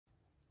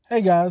Hey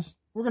guys,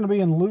 we're going to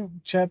be in Luke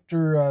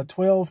chapter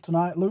 12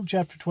 tonight, Luke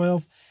chapter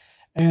 12.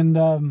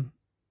 And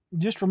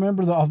just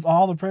remember of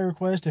all the prayer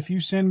requests. If you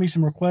send me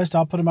some requests,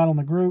 I'll put them out on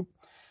the group.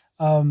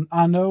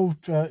 I know,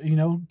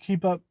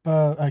 keep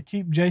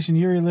Jason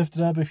Urey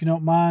lifted up if you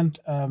don't mind.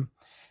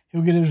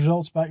 He'll get his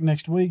results back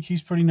next week.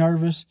 He's pretty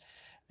nervous.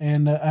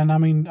 And I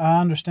mean,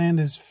 I understand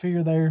his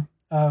fear there.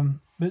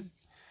 But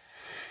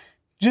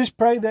just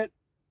pray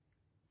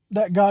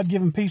that God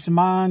give him peace of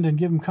mind and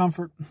give him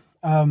comfort.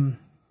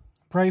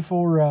 Pray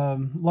for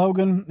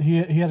Logan. He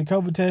had a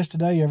COVID test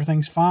today.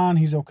 Everything's fine.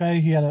 He's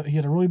okay. He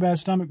had a really bad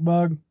stomach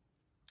bug.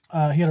 He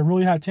had a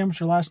really high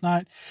temperature last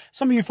night.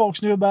 Some of you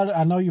folks knew about it.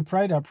 I know you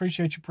prayed. I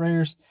appreciate your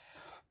prayers.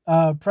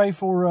 Pray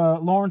for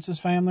Lawrence's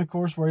family, of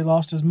course, where he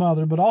lost his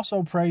mother, but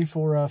also pray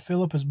for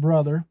Philip, his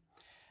brother,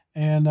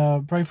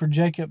 and pray for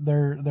Jacob,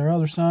 their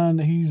other son.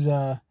 He's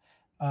got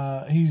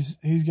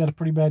a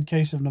pretty bad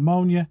case of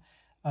pneumonia.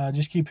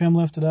 Just keep him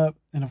lifted up,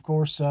 and of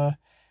course,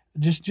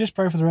 just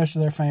pray for the rest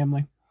of their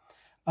family.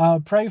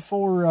 Pray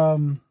for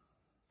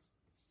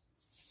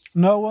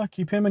Noah.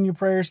 Keep him in your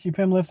prayers. Keep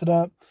him lifted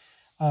up.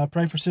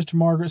 Pray for Sister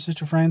Margaret,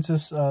 Sister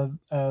Francis,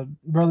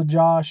 Brother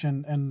Josh,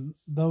 and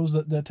those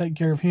that take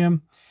care of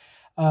him.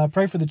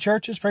 Pray for the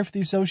churches. Pray for the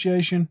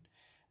association.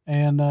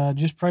 And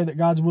just pray that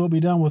God's will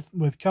be done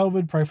with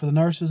COVID. Pray for the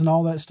nurses and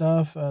all that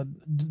stuff.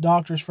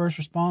 Doctors, first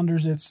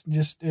responders.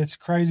 It's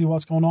crazy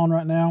what's going on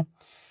right now.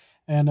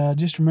 And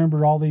just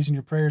remember all these in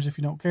your prayers if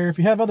you don't care. If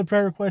you have other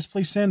prayer requests,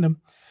 please send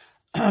them.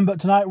 But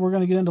tonight we're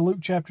going to get into Luke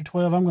chapter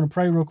 12. I'm going to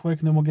pray real quick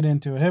and then we'll get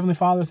into it. Heavenly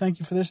Father, thank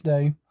you for this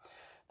day.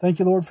 Thank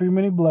you, Lord, for your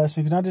many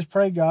blessings. And I just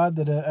pray, God,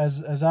 that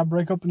as I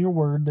break open your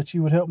word, that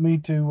you would help me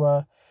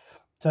to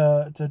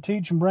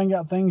teach and bring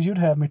out things you'd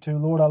have me to.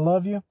 Lord, I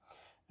love you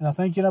and I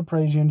thank you and I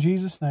praise you in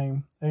Jesus'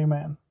 name.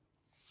 Amen.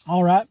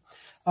 All right.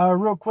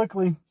 Real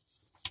quickly,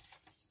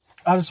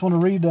 I just want to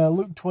read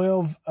Luke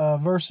 12,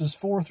 verses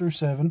 4 through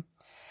 7.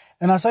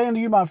 And I say unto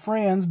you, my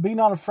friends, be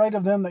not afraid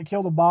of them that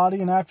kill the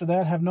body, and after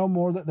that have no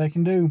more that they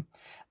can do.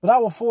 But I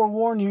will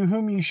forewarn you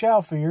whom ye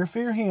shall fear.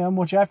 Fear him,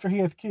 which after he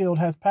hath killed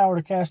hath power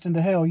to cast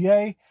into hell.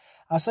 Yea,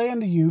 I say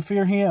unto you,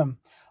 fear him.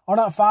 Are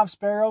not 5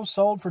 sparrows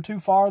sold for 2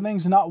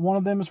 farthings, and not one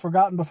of them is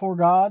forgotten before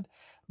God?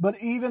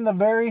 But even the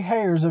very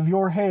hairs of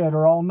your head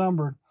are all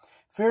numbered.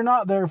 Fear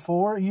not,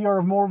 therefore, ye are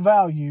of more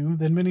value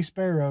than many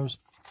sparrows.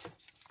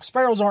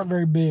 Sparrows aren't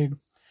very big,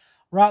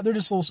 right? They're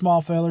just little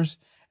small fellers,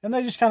 and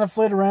they just kind of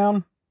flit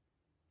around.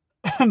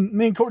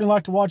 Me and Courtney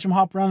like to watch them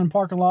hop around in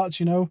parking lots,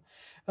 you know.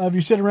 If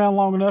you sit around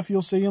long enough,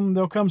 you'll see them.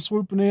 They'll come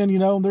swooping in, you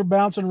know, and they're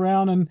bouncing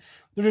around and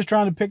they're just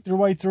trying to pick their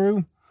way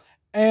through.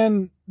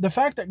 And the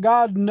fact that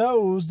God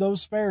knows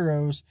those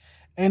sparrows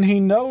and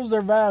he knows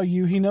their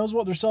value, he knows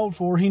what they're sold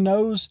for, he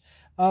knows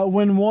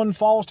when one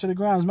falls to the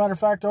ground. As a matter of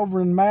fact,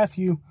 over in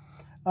Matthew,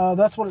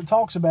 that's what it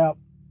talks about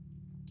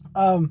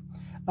how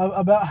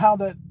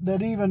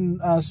that even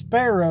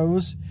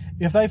sparrows,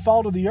 if they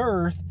fall to the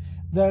earth,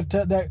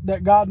 that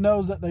God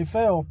knows that they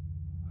fell.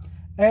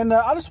 And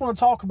I just want to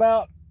talk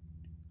about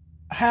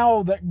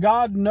how that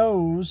God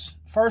knows,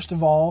 first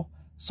of all,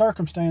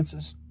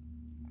 circumstances.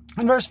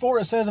 In verse 4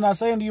 it says, and I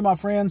say unto you, my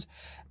friends,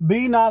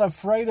 be not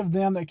afraid of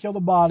them that kill the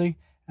body,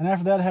 and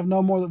after that have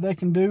no more that they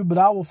can do, but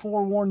I will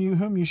forewarn you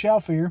whom you shall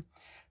fear.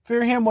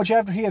 Fear him which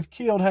after he hath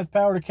killed hath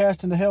power to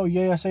cast into hell.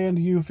 Yea, I say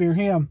unto you, fear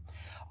him.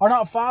 Are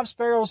not 5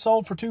 sparrows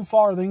sold for 2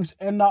 farthings,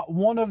 and not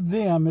one of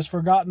them is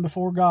forgotten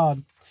before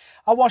God?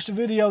 I watched a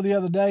video the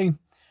other day,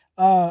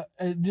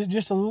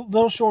 just a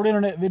little short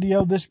internet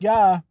video. This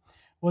guy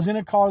was in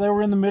a car. They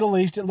were in the Middle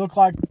East. It looked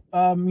like,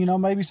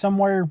 maybe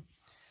somewhere,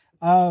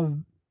 I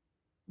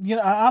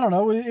don't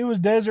know. It was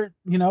desert,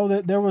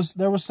 there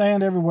was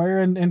sand everywhere,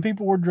 and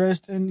people were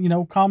dressed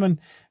in, common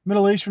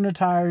Middle Eastern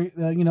attire,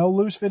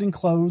 loose-fitting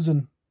clothes.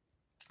 And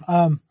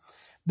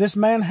this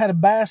man had a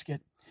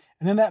basket,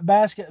 and in that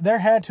basket, there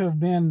had to have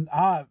been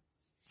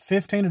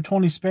 15 or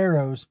 20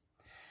 sparrows.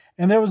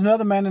 And there was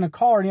another man in a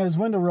car, and he had his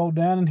window rolled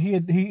down, and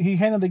he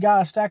handed the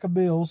guy a stack of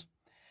bills.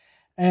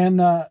 And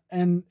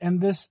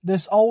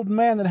this old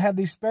man that had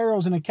these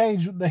sparrows in a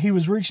cage, that he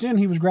was reaching in,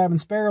 he was grabbing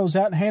sparrows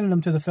out and handing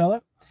them to the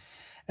fella.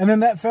 And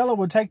then that fella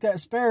would take that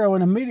sparrow,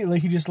 and immediately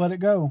he just let it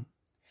go.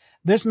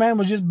 This man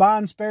was just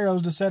buying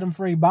sparrows to set them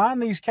free,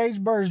 buying these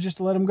caged birds just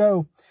to let them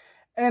go.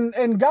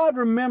 And God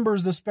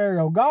remembers the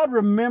sparrow. God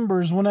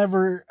remembers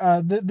whenever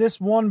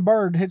this one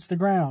bird hits the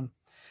ground.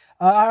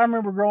 I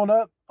remember growing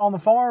up on the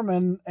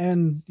farm,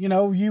 and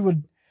you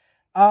would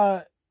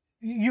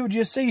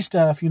just see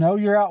stuff.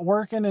 You're out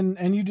working,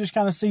 and you just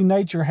kind of see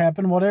nature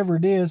happen, whatever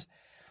it is.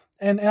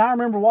 And I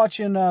remember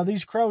watching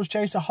these crows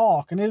chase a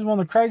hawk, and it was one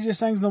of the craziest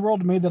things in the world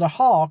to me that a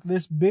hawk,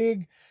 this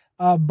big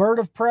bird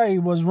of prey,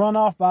 was run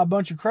off by a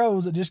bunch of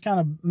crows that just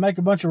kind of make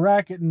a bunch of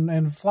racket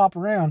and flop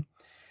around.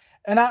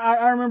 And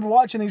I remember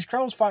watching these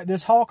crows fight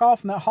this hawk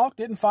off, and that hawk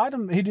didn't fight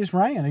him. He just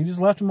ran. He just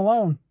left him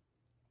alone.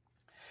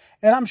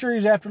 And I'm sure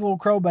he's after little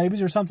crow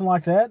babies or something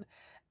like that.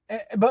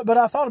 But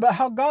I thought about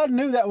how God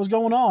knew that was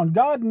going on.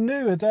 God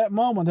knew at that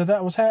moment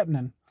that was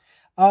happening.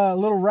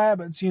 Little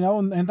rabbits,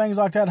 and things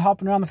like that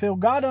hopping around the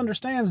field. God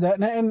understands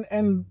that.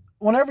 And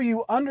whenever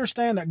you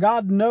understand that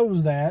God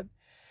knows that,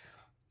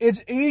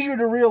 it's easier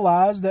to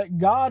realize that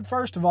God,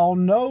 first of all,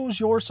 knows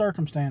your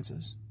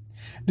circumstances.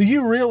 Do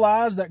you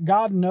realize that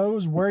God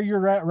knows where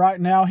you're at right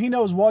now? He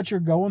knows what you're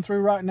going through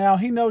right now.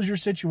 He knows your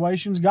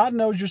situations. God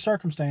knows your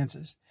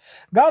circumstances.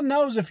 God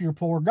knows if you're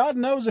poor. God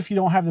knows if you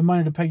don't have the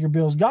money to pay your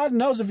bills. God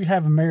knows if you're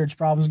having marriage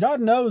problems.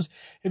 God knows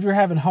if you're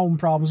having home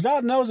problems.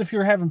 God knows if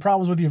you're having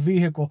problems with your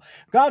vehicle.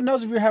 God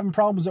knows if you're having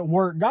problems at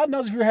work. God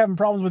knows if you're having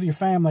problems with your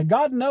family.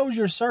 God knows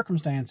your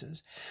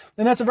circumstances.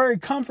 And that's a very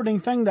comforting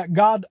thing, that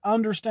God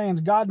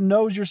understands. God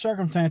knows your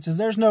circumstances.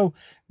 There's no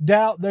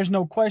doubt. There's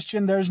no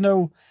question. There's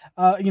no,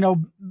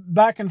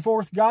 back and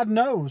forth. God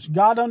knows.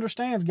 God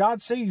understands.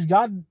 God sees.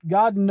 God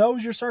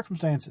knows your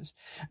circumstances.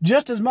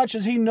 Just as much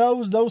as he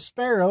knows those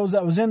sparrows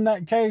that was in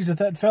that cage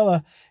that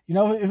fella,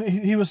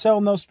 he was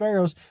selling those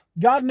sparrows.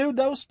 God knew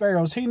those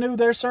sparrows. He knew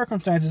their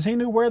circumstances. He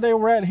knew where they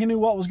were at. He knew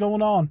what was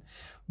going on.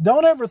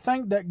 Don't ever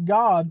think that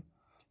God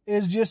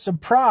is just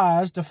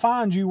surprised to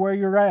find you where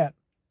you're at.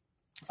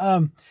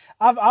 I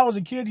was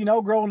a kid,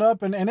 growing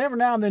up, and every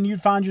now and then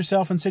you'd find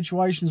yourself in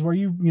situations where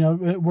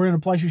were in a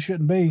place you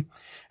shouldn't be.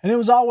 And it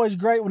was always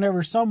great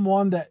whenever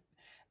someone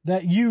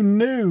that you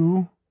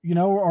knew,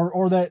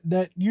 or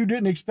that you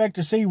didn't expect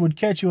to see would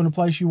catch you in a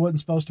place you wasn't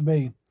supposed to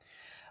be.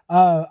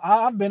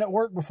 I've been at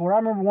work before. I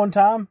remember one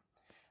time,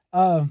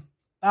 I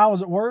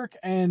was at work,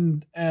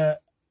 and,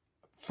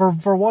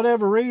 for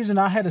whatever reason,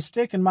 I had a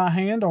stick in my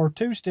hand, or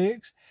two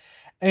sticks,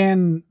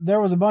 and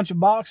there was a bunch of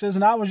boxes,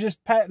 and I was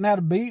just patting out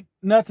a beat,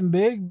 nothing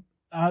big,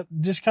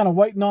 just kind of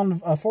waiting on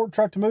a fork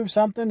truck to move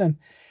something, and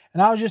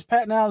I was just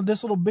patting out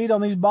this little beat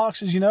on these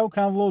boxes, kind of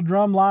a little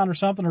drum line or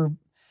something, or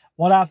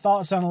what I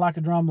thought sounded like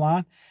a drum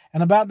line.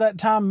 And about that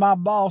time, my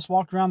boss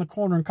walked around the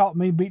corner and caught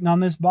me beating on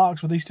this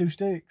box with these two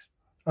sticks,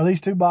 or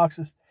these two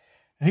boxes.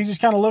 And he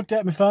just kind of looked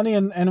at me funny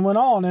and went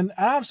on. And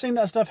I've seen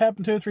that stuff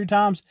happen 2 or 3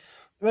 times.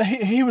 But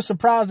he was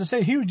surprised to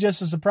see. He was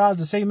just as surprised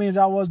to see me as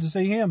I was to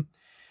see him.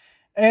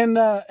 And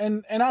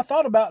I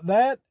thought about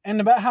that,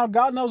 and about how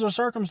God knows our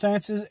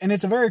circumstances. And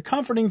it's a very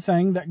comforting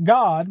thing that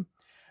God,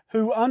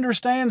 who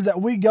understands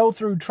that we go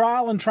through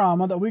trial and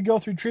trauma, that we go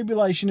through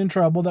tribulation and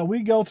trouble, that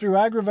we go through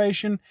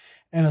aggravation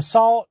and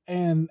assault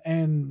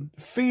and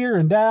fear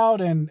and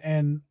doubt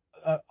and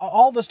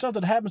all the stuff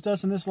that happens to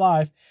us in this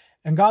life.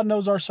 And God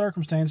knows our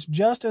circumstance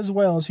just as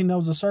well as he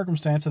knows the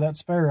circumstance of that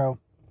sparrow.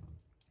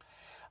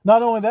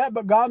 Not only that,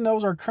 but God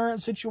knows our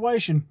current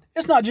situation.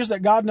 It's not just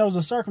that God knows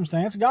the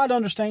circumstance. God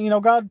understands,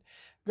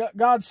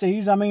 God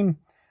sees. I mean,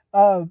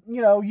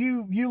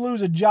 you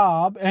lose a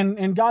job,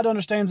 and God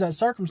understands that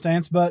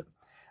circumstance, but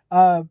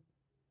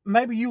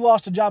maybe you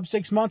lost a job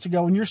 6 months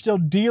ago and you're still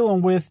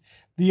dealing with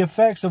the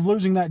effects of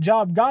losing that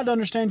job. God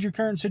understands your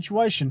current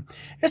situation.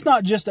 It's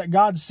not just that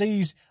God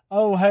sees,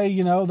 oh, hey,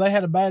 they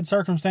had a bad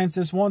circumstance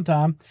this one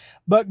time,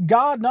 but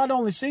God not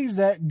only sees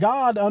that,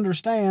 God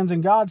understands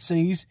and God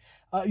sees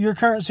your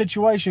current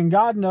situation.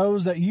 God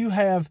knows that you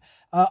have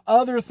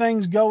other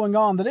things going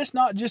on, that it's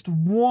not just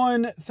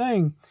one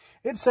thing.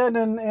 It said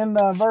in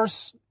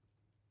verse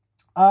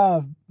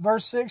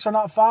 6, are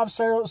not 5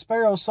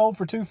 sparrows sold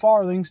for 2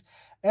 farthings,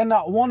 and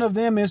not one of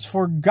them is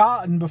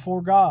forgotten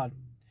before God.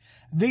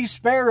 These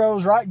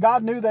sparrows, right?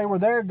 God knew they were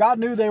there. God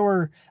knew they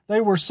were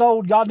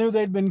sold. God knew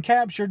they'd been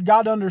captured.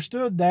 God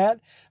understood that,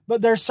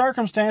 but their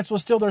circumstance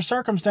was still their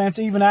circumstance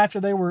even after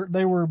they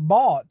were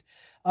bought.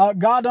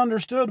 God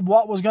understood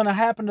what was going to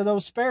happen to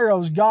those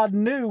sparrows. God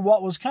knew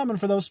what was coming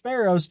for those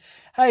sparrows.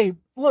 Hey,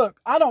 look,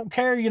 I don't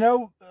care,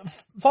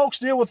 folks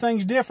deal with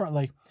things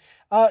differently.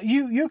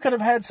 You could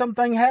have had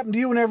something happen to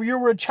you whenever you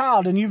were a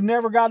child and you've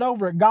never got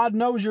over it. God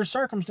knows your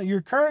circumstance,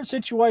 your current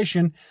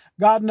situation.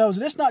 God knows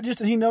it. It's not just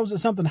that he knows that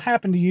something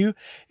happened to you.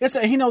 It's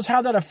that he knows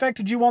how that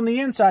affected you on the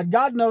inside.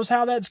 God knows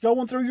how that's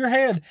going through your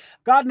head.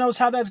 God knows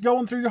how that's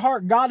going through your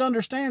heart. God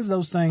understands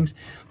those things.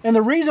 And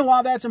the reason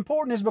why that's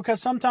important is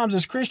because sometimes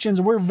as Christians,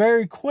 we're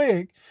very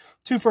quick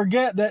to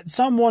forget that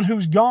someone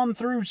who's gone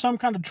through some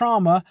kind of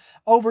trauma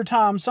over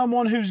time,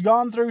 someone who's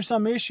gone through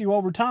some issue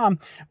over time,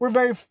 we're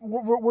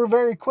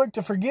very quick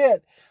to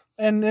forget.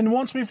 And then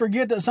once we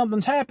forget that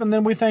something's happened,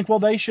 then we think, well,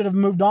 they should have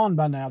moved on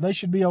by now. They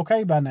should be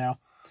okay by now.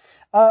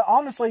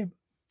 Honestly,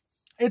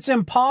 it's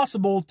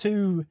impossible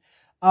to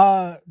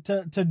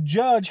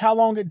judge how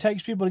long it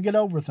takes people to get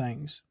over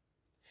things.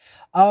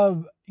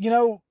 My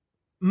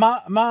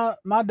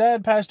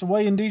dad passed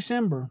away in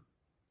December.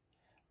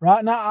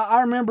 Right now,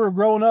 I remember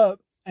growing up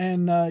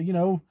and,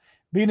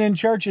 being in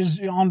churches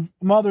on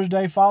Mother's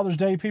Day, Father's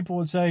Day, people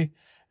would say,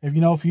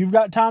 if you've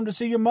got time to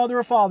see your mother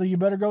or father, you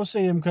better go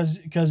see them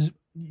because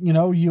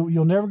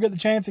you'll never get the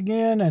chance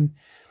again. And,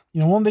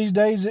 one of these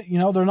days, they're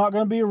not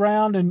going to be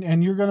around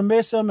and you're going to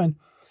miss them. And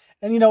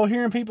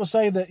hearing people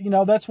say that,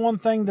 that's one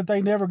thing that they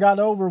never got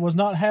over was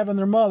not having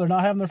their mother,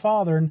 not having their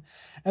father. And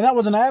that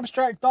was an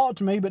abstract thought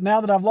to me. But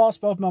now that I've lost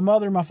both my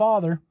mother and my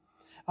father,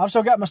 I've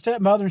still got my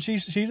stepmother and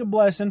she's a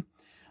blessing.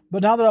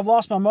 But now that I've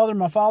lost my mother,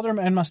 my father,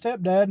 and my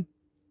stepdad,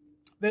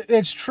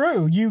 it's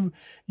true.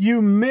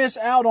 You miss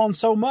out on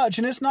so much.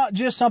 And it's not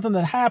just something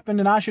that happened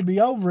and I should be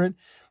over it.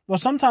 Well,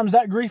 sometimes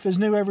that grief is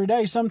new every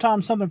day.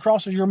 Sometimes something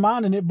crosses your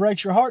mind and it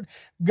breaks your heart.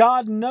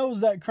 God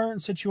knows that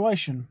current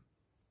situation.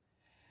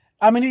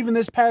 I mean, even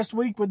this past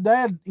week with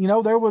Dad,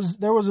 there was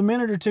a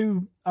minute or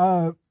two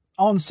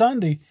on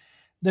Sunday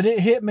that it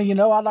hit me.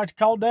 I'd like to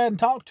call Dad and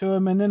talk to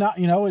him, and then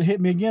it hit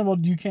me again. Well,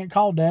 you can't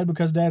call Dad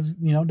because Dad's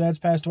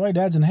passed away.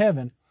 Dad's in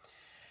heaven.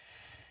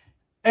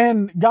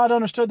 And God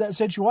understood that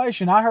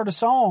situation. I heard a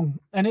song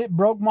and it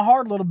broke my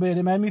heart a little bit.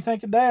 It made me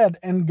think of Dad,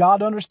 and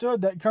God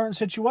understood that current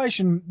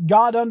situation.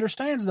 God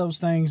understands those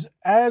things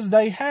as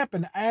they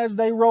happen, as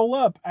they roll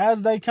up,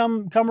 as they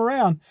come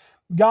around.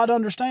 God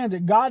understands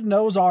it. God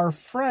knows our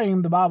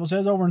frame. The Bible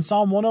says over in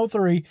Psalm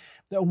 103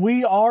 that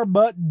we are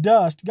but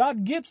dust.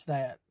 God gets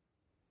that.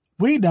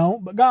 We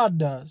don't, but God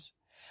does.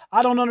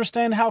 I don't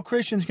understand how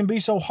Christians can be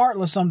so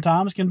heartless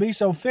sometimes, can be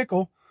so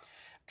fickle,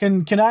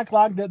 can act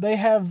like that they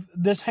have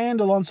this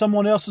handle on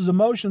someone else's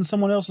emotions,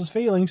 someone else's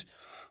feelings,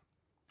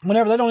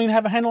 whenever they don't even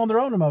have a handle on their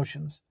own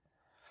emotions.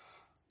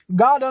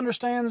 God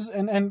understands,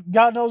 and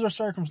God knows our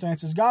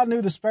circumstances. God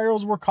knew the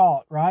sparrows were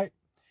caught, right?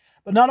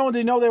 But not only did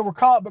he know they were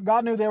caught, but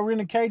God knew they were in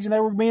a cage and they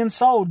were being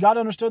sold. God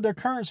understood their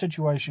current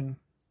situation.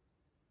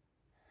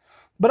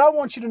 But I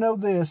want you to know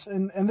this,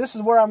 and this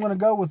is where I'm going to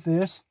go with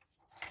this.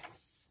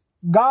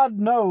 God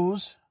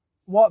knows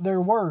what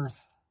they're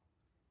worth.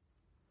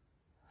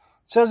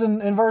 It says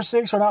in verse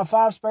 6, are not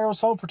 5 sparrows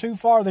sold for 2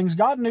 farthings?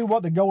 God knew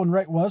what the going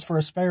rate was for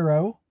a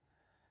sparrow.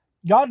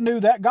 God knew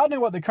that. God knew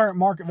what the current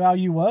market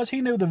value was.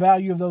 He knew the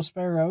value of those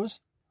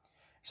sparrows.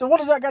 So what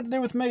does that got to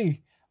do with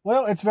me?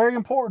 Well, it's very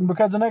important,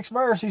 because the next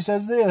verse, he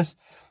says this,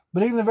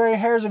 but even the very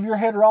hairs of your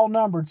head are all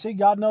numbered. See,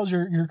 God knows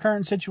your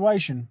current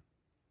situation.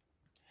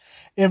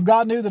 If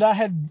God knew that I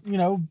had,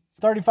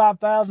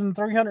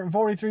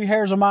 35,343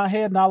 hairs on my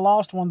head and I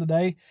lost one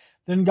today,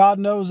 then God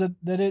knows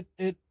that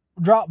it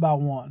dropped by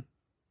one.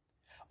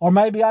 Or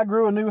maybe I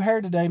grew a new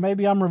hair today.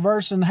 Maybe I'm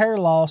reversing hair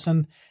loss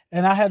and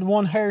I had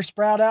one hair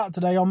sprout out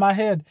today on my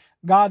head.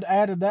 God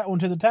added that one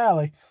to the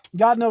tally.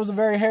 God knows the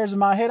very hairs of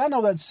my head. I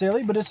know that's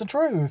silly, but it's the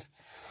truth.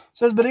 It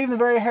says, but even the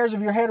very hairs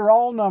of your head are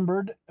all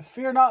numbered.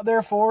 Fear not,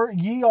 therefore,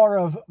 ye are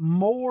of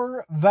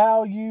more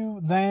value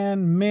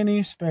than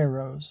many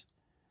sparrows.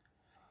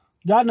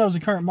 God knows the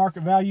current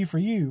market value for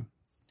you.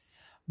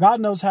 God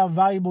knows how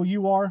valuable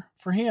you are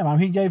for him.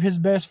 He gave his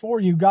best for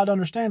you. God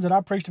understands it. I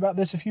preached about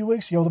this a few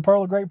weeks ago, the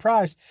pearl of great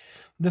price.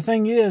 The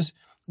thing is,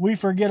 we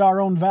forget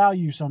our own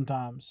value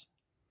sometimes.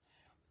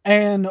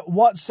 And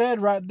what's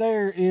said right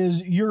there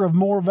is you're of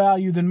more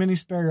value than many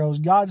sparrows.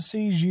 God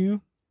sees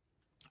you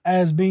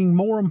as being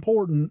more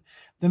important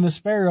than the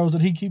sparrows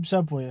that he keeps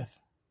up with.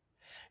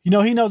 He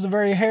knows the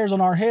very hairs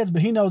on our heads,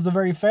 but he knows the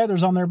very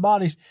feathers on their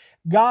bodies.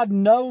 God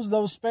knows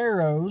those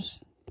sparrows.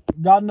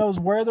 God knows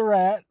where they're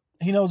at.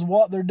 He knows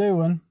what they're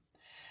doing.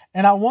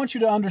 And I want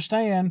you to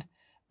understand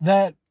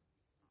that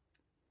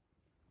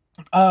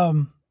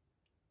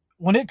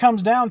when it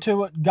comes down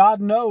to it,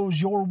 God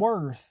knows your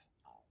worth.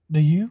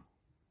 Do you?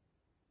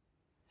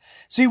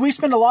 See, we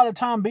spend a lot of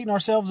time beating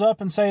ourselves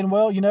up and saying,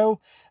 well,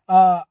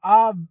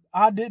 I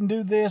didn't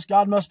do this,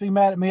 God must be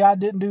mad at me. I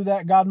didn't do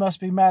that, God must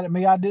be mad at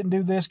me. I didn't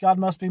do this, God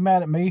must be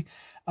mad at me.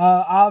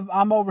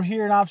 I'm over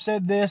here and I've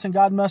said this and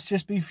God must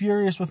just be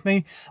furious with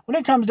me. When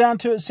it comes down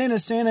to it, sin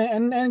is sin,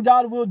 and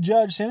God will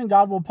judge sin and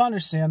God will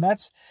punish sin.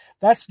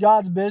 That's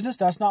God's business.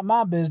 That's not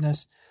my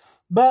business.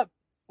 But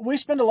we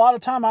spend a lot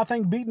of time, I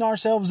think, beating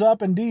ourselves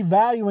up and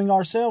devaluing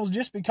ourselves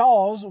just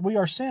because we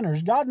are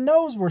sinners. God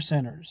knows we're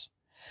sinners.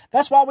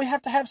 That's why we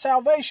have to have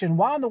salvation.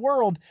 Why in the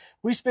world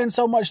we spend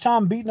so much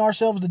time beating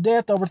ourselves to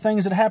death over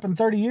things that happened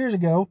 30 years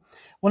ago,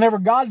 whenever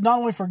God not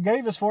only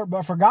forgave us for it,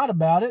 but forgot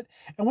about it,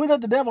 and we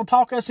let the devil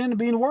talk us into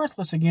being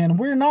worthless again.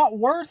 We're not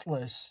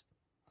worthless.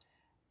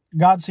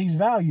 God sees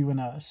value in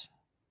us.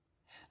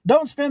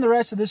 Don't spend the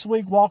rest of this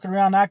week walking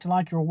around acting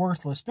like you're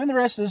worthless. Spend the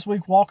rest of this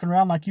week walking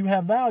around like you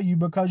have value,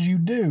 because you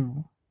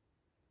do.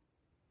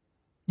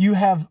 You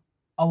have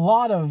a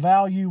lot of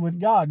value with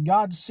God.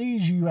 God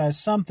sees you as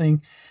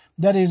something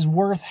that is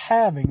worth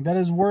having, that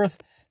is worth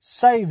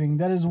saving,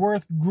 that is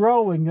worth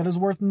growing, that is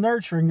worth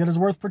nurturing, that is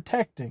worth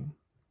protecting.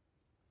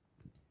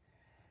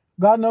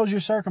 God knows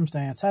your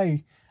circumstance.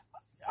 Hey,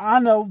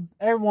 I know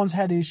everyone's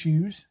had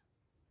issues,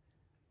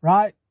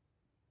 right?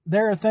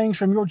 There are things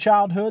from your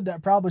childhood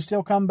that probably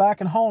still come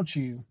back and haunt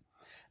you.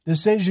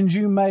 Decisions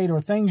you made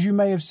or things you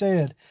may have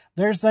said.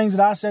 There's things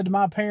that I said to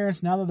my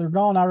parents, now that they're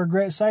gone, I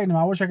regret saying them.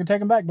 I wish I could take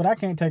them back, but I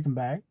can't take them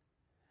back.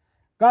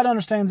 God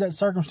understands that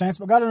circumstance,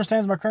 but God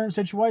understands my current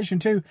situation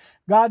too.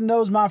 God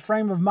knows my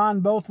frame of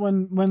mind, both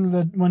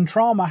when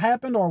trauma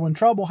happened or when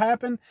trouble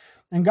happened,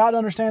 and God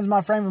understands my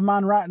frame of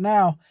mind right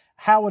now,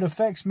 how it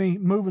affects me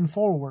moving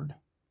forward.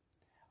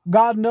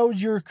 God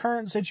knows your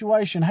current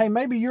situation. Hey,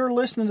 maybe you're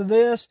listening to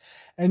this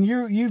and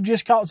you've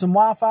just caught some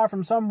Wi-Fi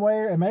from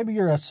somewhere, and maybe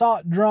you're a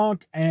sot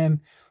drunk and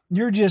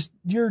you're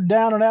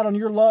down and out on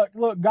your luck.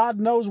 Look, God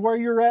knows where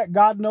you're at.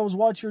 God knows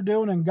what you're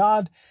doing, and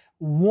God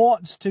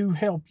wants to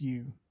help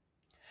you.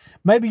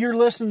 Maybe you're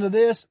listening to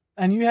this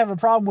and you have a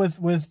problem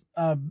with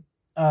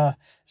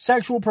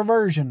sexual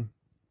perversion.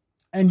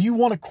 and you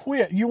want to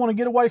quit. You want to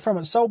get away from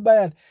it so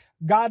bad.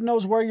 God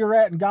knows where you're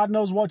at, and God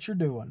knows what you're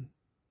doing.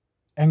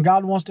 And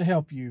God wants to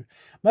help you.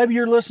 Maybe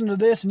you're listening to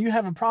this and you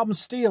have a problem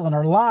stealing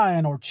or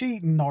lying or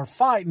cheating or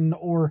fighting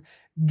or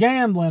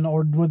gambling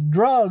or with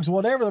drugs,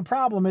 whatever the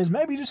problem is.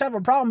 Maybe you just have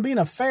a problem being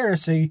a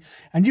Pharisee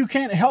and you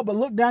can't help but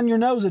look down your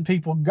nose at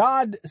people.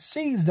 God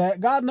sees that.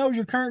 God knows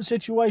your current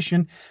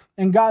situation,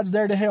 and God's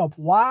there to help.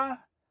 Why?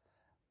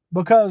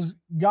 Because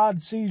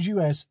God sees you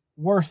as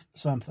worth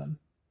something.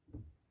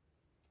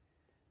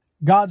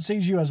 God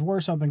sees you as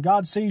worth something.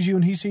 God sees you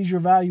and He sees your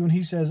value, and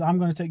He says, I'm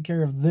going to take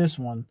care of this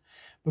one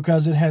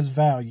because it has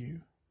value.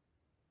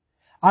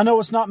 I know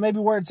it's not maybe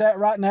where it's at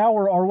right now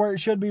or where it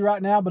should be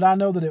right now, but I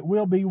know that it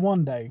will be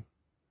one day.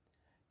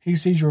 He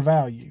sees your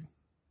value.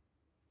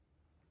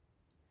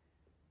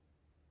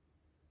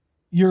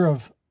 You're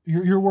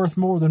worth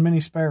more than many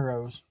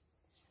sparrows.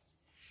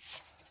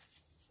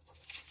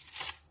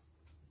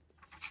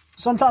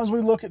 Sometimes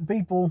we look at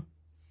people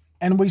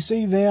and we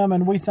see them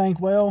and we think,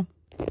 well,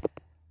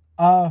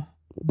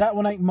 that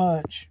one ain't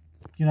much,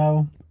 you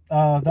know.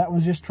 That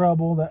one's just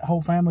trouble. That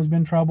whole family's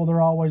been trouble. They're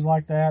always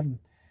like that.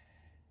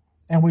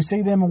 And we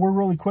see them and we're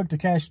really quick to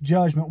cast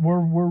judgment.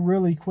 We're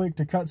really quick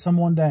to cut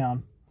someone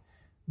down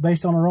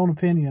based on our own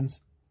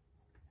opinions.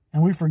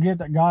 And we forget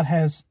that God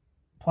has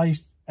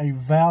placed a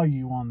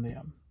value on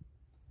them.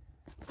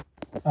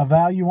 A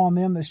value on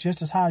them that's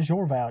just as high as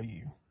your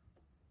value.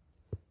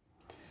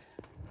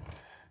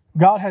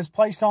 God has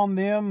placed on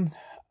them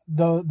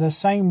the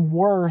same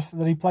worth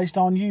that He placed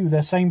on you,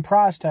 the same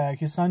price tag,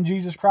 His Son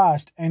Jesus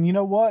Christ. And you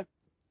know what?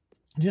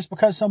 Just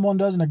because someone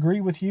doesn't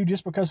agree with you,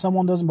 just because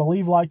someone doesn't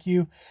believe like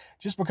you,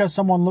 just because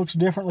someone looks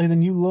differently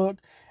than you look,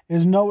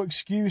 is no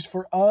excuse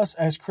for us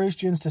as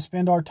Christians to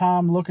spend our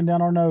time looking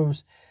down our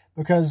nose,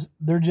 because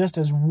they're just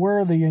as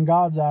worthy in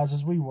God's eyes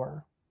as we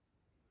were.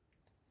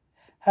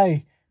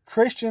 Hey,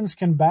 Christians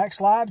can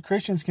backslide.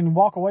 Christians can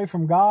walk away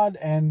from God,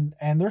 and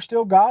they're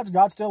still God's.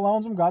 God still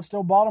owns them. God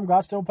still bought them.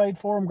 God still paid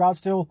for them. God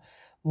still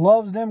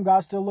loves them.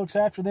 God still looks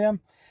after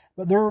them.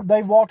 But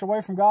they've walked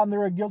away from God, and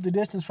they're a guilty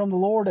distance from the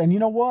Lord. And you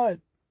know what?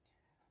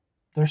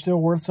 They're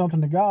still worth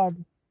something to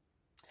God.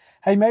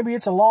 Hey, maybe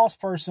it's a lost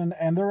person,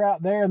 and they're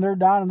out there, and they're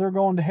dying, and they're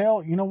going to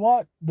hell. You know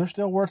what? They're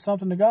still worth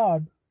something to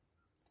God.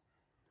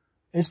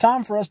 It's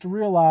time for us to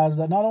realize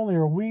that not only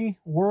are we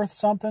worth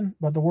something,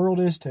 but the world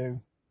is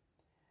too.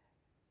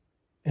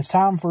 It's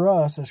time for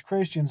us as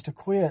Christians to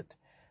quit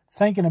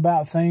thinking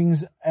about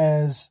things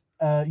as,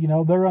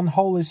 they're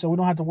unholy, so we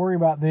don't have to worry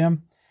about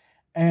them,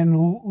 and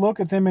look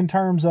at them in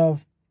terms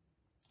of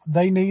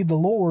they need the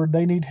Lord,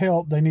 they need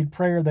help, they need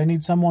prayer, they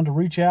need someone to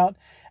reach out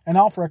and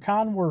offer a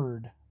kind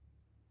word.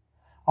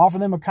 Offer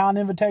them a kind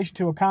invitation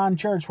to a kind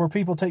church where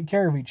people take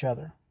care of each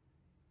other.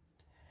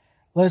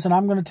 Listen,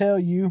 I'm going to tell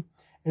you,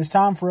 it's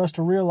time for us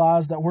to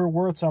realize that we're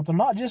worth something,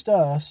 not just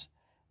us,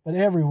 but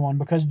everyone,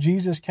 because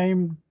Jesus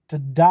came to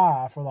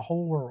die for the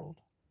whole world.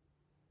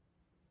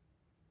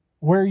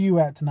 Where are you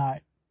at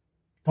tonight?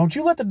 Don't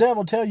you let the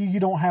devil tell you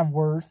you don't have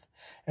worth.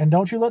 And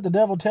don't you let the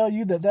devil tell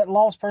you that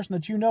lost person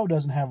that you know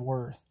doesn't have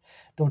worth.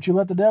 Don't you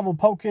let the devil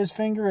poke his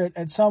finger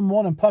at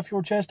someone and puff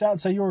your chest out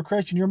and say you're a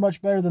Christian, you're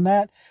much better than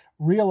that.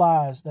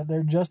 Realize that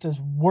they're just as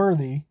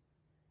worthy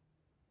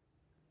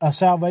of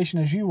salvation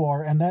as you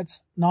are, and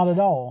that's not at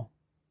all.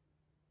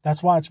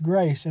 That's why it's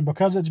grace. And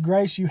because it's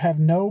grace, you have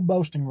no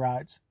boasting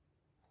rights.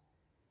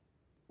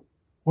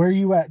 Where are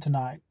you at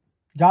tonight?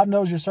 God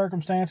knows your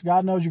circumstance.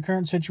 God knows your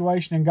current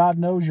situation, and God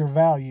knows your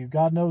value.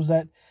 God knows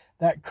that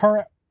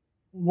current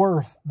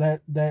worth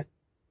that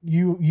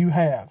you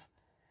have.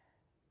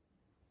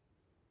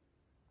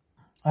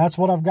 That's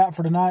what I've got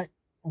for tonight.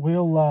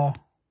 We'll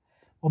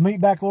meet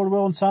back, Lord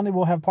willing, Sunday.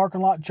 We'll have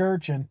parking lot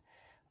church, and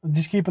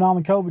just keeping on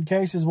the COVID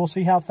cases. We'll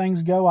see how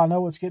things go. I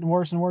know it's getting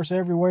worse and worse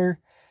everywhere.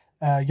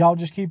 Y'all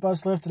just keep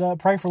us lifted up.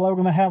 Pray for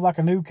Logan to have like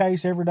a new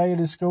case every day at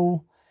his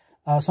school.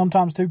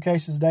 Sometimes 2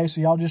 cases a day.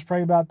 So y'all just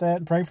pray about that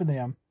and pray for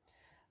them.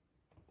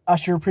 I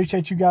sure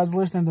appreciate you guys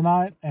listening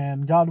tonight,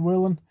 and God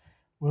willing,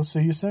 we'll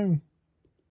see you soon.